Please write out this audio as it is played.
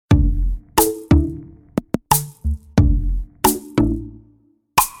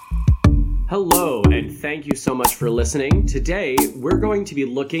Hello, and thank you so much for listening. Today, we're going to be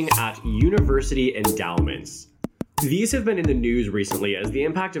looking at university endowments. These have been in the news recently as the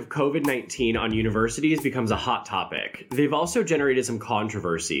impact of COVID-19 on universities becomes a hot topic. They've also generated some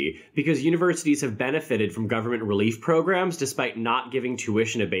controversy because universities have benefited from government relief programs despite not giving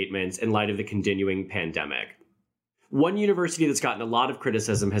tuition abatements in light of the continuing pandemic. One university that's gotten a lot of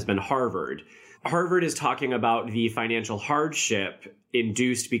criticism has been Harvard. Harvard is talking about the financial hardship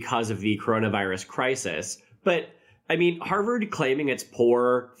induced because of the coronavirus crisis. But, Harvard claiming it's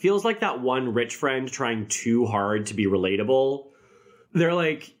poor feels like that one rich friend trying too hard to be relatable. They're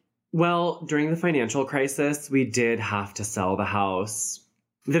like, well, during the financial crisis, we did have to sell the house.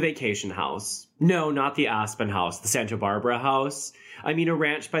 The vacation house. No, not the Aspen house, the Santa Barbara house. A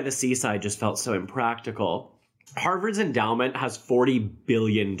ranch by the seaside just felt so impractical. Harvard's endowment has $40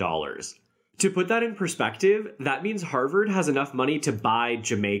 billion. To put that in perspective, that means Harvard has enough money to buy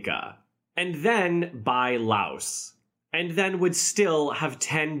Jamaica, and then buy Laos, and then would still have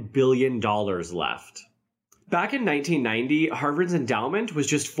 $10 billion left. Back in 1990, Harvard's endowment was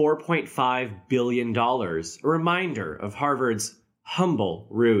just $4.5 billion, a reminder of Harvard's humble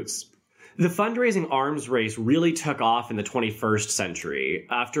roots. The fundraising arms race really took off in the 21st century.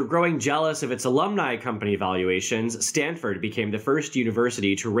 After growing jealous of its alumni company valuations, Stanford became the first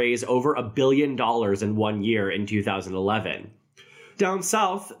university to raise over $1 billion in 1 year in 2011. Down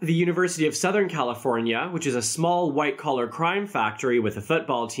south, the University of Southern California, which is a small white-collar crime factory with a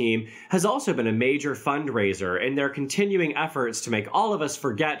football team, has also been a major fundraiser in their continuing efforts to make all of us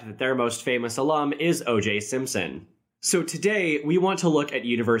forget that their most famous alum is O.J. Simpson. So today, we want to look at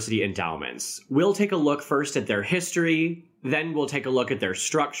university endowments. We'll take a look first at their history, then we'll take a look at their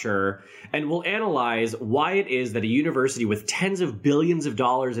structure, and we'll analyze why it is that a university with tens of billions of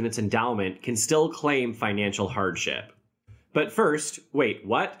dollars in its endowment can still claim financial hardship. But first, wait,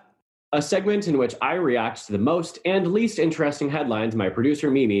 what? A segment in which I react to the most and least interesting headlines my producer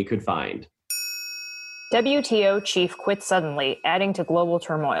Mimi could find. WTO chief quits suddenly, adding to global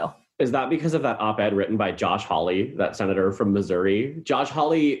turmoil. Is that because of that op-ed written by Josh Hawley, that senator from Missouri? Josh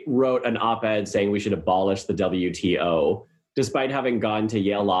Hawley wrote an op-ed saying we should abolish the WTO, despite having gone to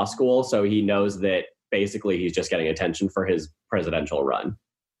Yale Law School, so he knows that basically he's just getting attention for his presidential run.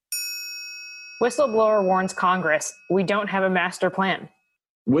 Whistleblower warns Congress, we don't have a master plan.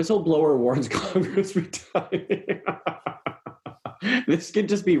 Whistleblower warns Congress. This could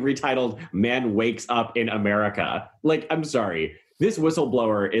just be retitled, Man Wakes Up in America. I'm sorry. This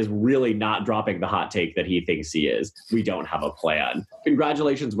whistleblower is really not dropping the hot take that he thinks he is. We don't have a plan.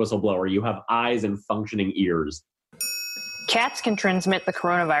 Congratulations, whistleblower. You have eyes and functioning ears. Cats can transmit the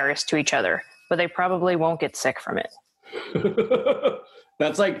coronavirus to each other, but they probably won't get sick from it.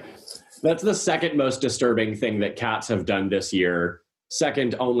 That's the second most disturbing thing that cats have done this year,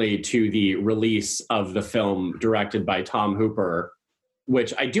 second only to the release of the film directed by Tom Hooper,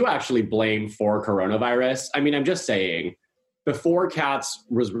 which I do actually blame for coronavirus. I'm just saying, before Cats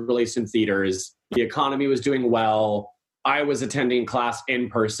was released in theaters, the economy was doing well. I was attending class in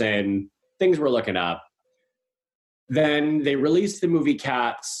person. Things were looking up. Then they released the movie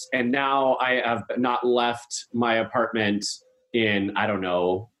Cats, and now I have not left my apartment in,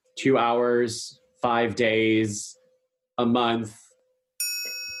 2 hours, 5 days, a month.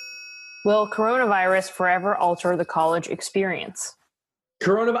 Will coronavirus forever alter the college experience?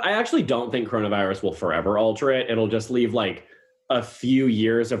 I actually don't think coronavirus will forever alter it. It'll just leave a few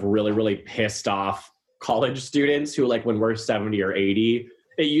years of really, really pissed off college students who when we're 70 or 80.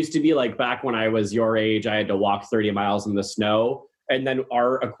 It used to be back when I was your age, I had to walk 30 miles in the snow. And then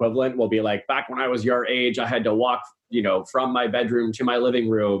our equivalent will be back when I was your age, I had to walk, from my bedroom to my living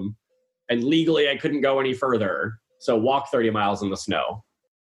room. And legally I couldn't go any further. So walk 30 miles in the snow.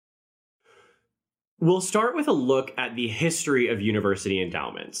 We'll start with a look at the history of university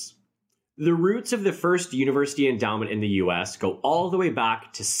endowments. The roots of the first university endowment in the U.S. go all the way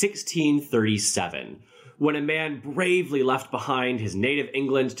back to 1637, when a man bravely left behind his native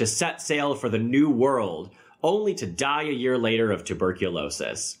England to set sail for the New World, only to die a year later of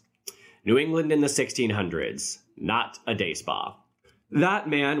tuberculosis. New England in the 1600s, not a day spa. That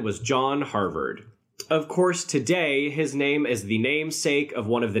man was John Harvard. Of course, today, his name is the namesake of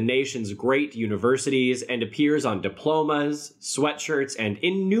one of the nation's great universities and appears on diplomas, sweatshirts, and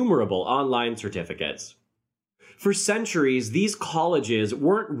innumerable online certificates. For centuries, these colleges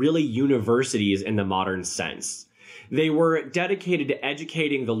weren't really universities in the modern sense. They were dedicated to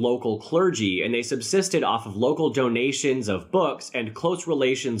educating the local clergy, and they subsisted off of local donations of books and close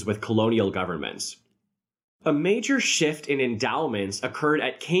relations with colonial governments. A major shift in endowments occurred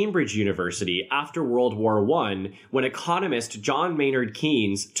at Cambridge University after World War I, when economist John Maynard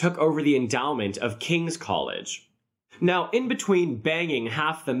Keynes took over the endowment of King's College. Now, in between banging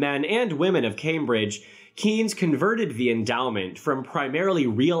half the men and women of Cambridge, Keynes converted the endowment from primarily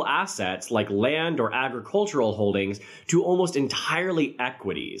real assets like land or agricultural holdings to almost entirely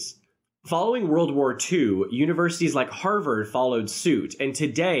equities. Following World War II, universities like Harvard followed suit, and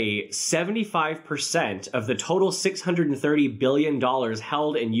today, 75% of the total $630 billion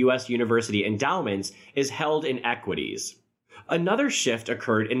held in U.S. university endowments is held in equities. Another shift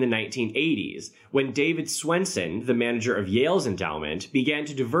occurred in the 1980s, when David Swensen, the manager of Yale's endowment, began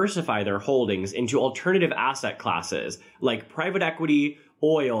to diversify their holdings into alternative asset classes like private equity,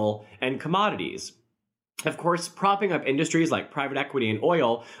 oil, and commodities. Of course, propping up industries like private equity and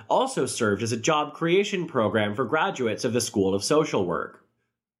oil also served as a job creation program for graduates of the School of Social Work.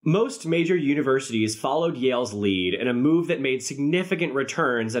 Most major universities followed Yale's lead in a move that made significant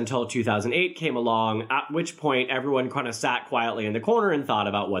returns until 2008 came along, at which point everyone kind of sat quietly in the corner and thought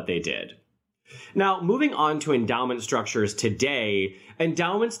about what they did. Now, moving on to endowment structures today,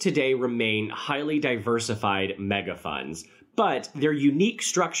 endowments today remain highly diversified megafunds. But their unique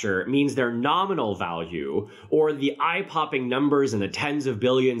structure means their nominal value, or the eye-popping numbers in the tens of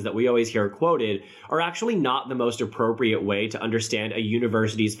billions that we always hear quoted, are actually not the most appropriate way to understand a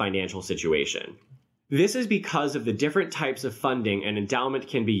university's financial situation. This is because of the different types of funding an endowment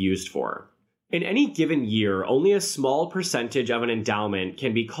can be used for. In any given year, only a small percentage of an endowment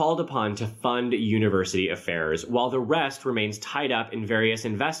can be called upon to fund university affairs, while the rest remains tied up in various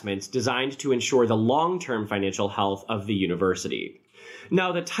investments designed to ensure the long-term financial health of the university.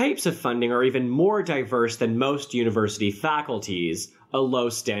 Now, the types of funding are even more diverse than most university faculties, a low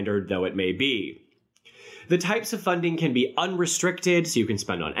standard though it may be. The types of funding can be unrestricted, so you can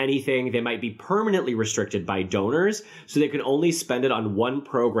spend on anything. They might be permanently restricted by donors, so they can only spend it on one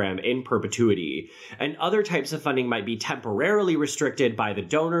program in perpetuity. And other types of funding might be temporarily restricted by the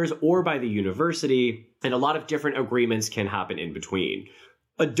donors or by the university, and a lot of different agreements can happen in between.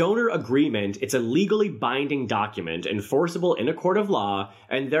 A donor agreement, it's a legally binding document enforceable in a court of law,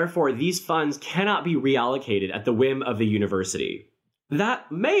 and therefore these funds cannot be reallocated at the whim of the university.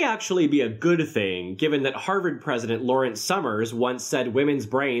 That may actually be a good thing, given that Harvard president Lawrence Summers once said women's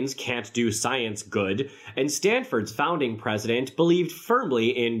brains can't do science good, and Stanford's founding president believed firmly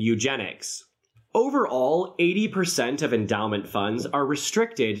in eugenics. Overall, 80% of endowment funds are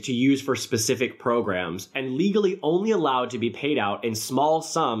restricted to use for specific programs and legally only allowed to be paid out in small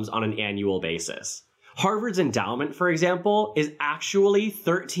sums on an annual basis. Harvard's endowment, for example, is actually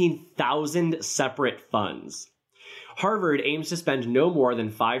 13,000 separate funds. Harvard aims to spend no more than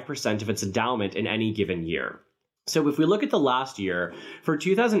 5% of its endowment in any given year. So if we look at the last year, for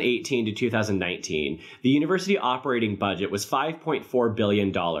 2018 to 2019, the university operating budget was $5.4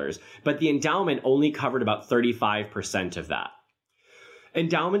 billion, but the endowment only covered about 35% of that.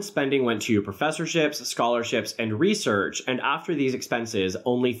 Endowment spending went to professorships, scholarships, and research, and after these expenses,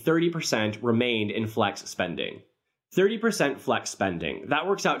 only 30% remained in flex spending. 30% flex spending. That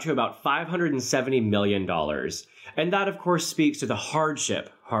works out to about $570 million. And that, of course, speaks to the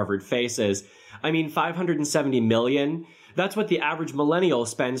hardship Harvard faces. I mean, $570 million? That's what the average millennial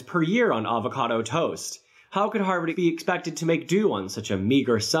spends per year on avocado toast. How could Harvard be expected to make do on such a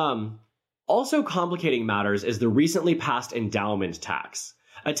meager sum? Also complicating matters is the recently passed endowment tax.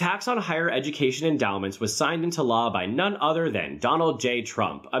 A tax on higher education endowments was signed into law by none other than Donald J.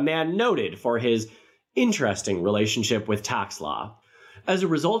 Trump, a man noted for his interesting relationship with tax law. As a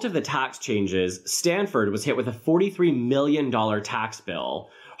result of the tax changes, Stanford was hit with a $43 million tax bill.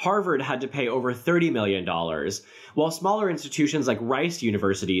 Harvard had to pay over $30 million, while smaller institutions like Rice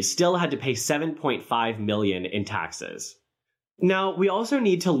University still had to pay $7.5 million in taxes. Now, we also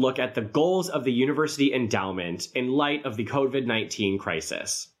need to look at the goals of the university endowment in light of the COVID-19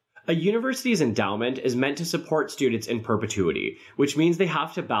 crisis. A university's endowment is meant to support students in perpetuity, which means they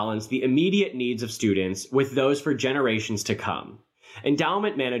have to balance the immediate needs of students with those for generations to come.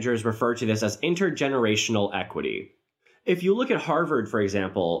 Endowment managers refer to this as intergenerational equity. If you look at Harvard, for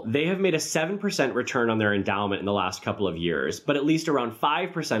example, they have made a 7% return on their endowment in the last couple of years, but at least around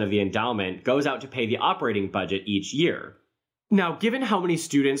 5% of the endowment goes out to pay the operating budget each year. Now, given how many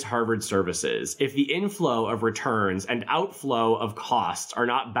students Harvard services, if the inflow of returns and outflow of costs are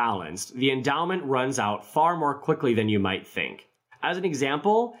not balanced, the endowment runs out far more quickly than you might think. As an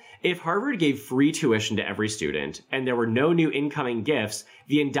example, if Harvard gave free tuition to every student and there were no new incoming gifts,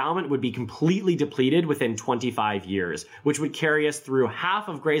 the endowment would be completely depleted within 25 years, which would carry us through half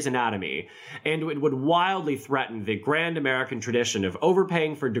of Grey's Anatomy, and it would wildly threaten the grand American tradition of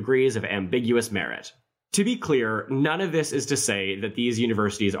overpaying for degrees of ambiguous merit. To be clear, none of this is to say that these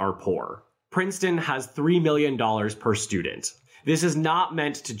universities are poor. Princeton has $3 million per student. This is not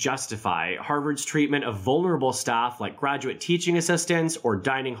meant to justify Harvard's treatment of vulnerable staff like graduate teaching assistants or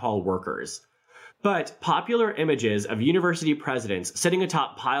dining hall workers. But popular images of university presidents sitting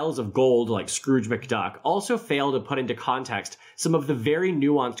atop piles of gold like Scrooge McDuck also fail to put into context some of the very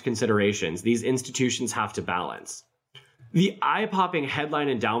nuanced considerations these institutions have to balance. The eye-popping headline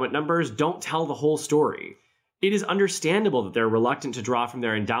endowment numbers don't tell the whole story. It is understandable that they're reluctant to draw from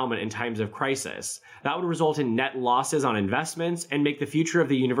their endowment in times of crisis. That would result in net losses on investments and make the future of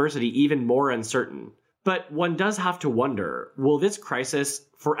the university even more uncertain. But one does have to wonder, will this crisis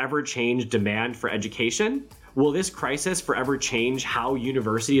forever change demand for education? Will this crisis forever change how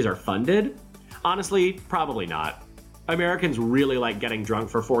universities are funded? Honestly, probably not. Americans really like getting drunk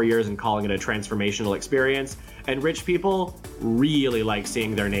for 4 years and calling it a transformational experience, and rich people really like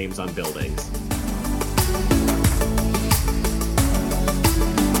seeing their names on buildings.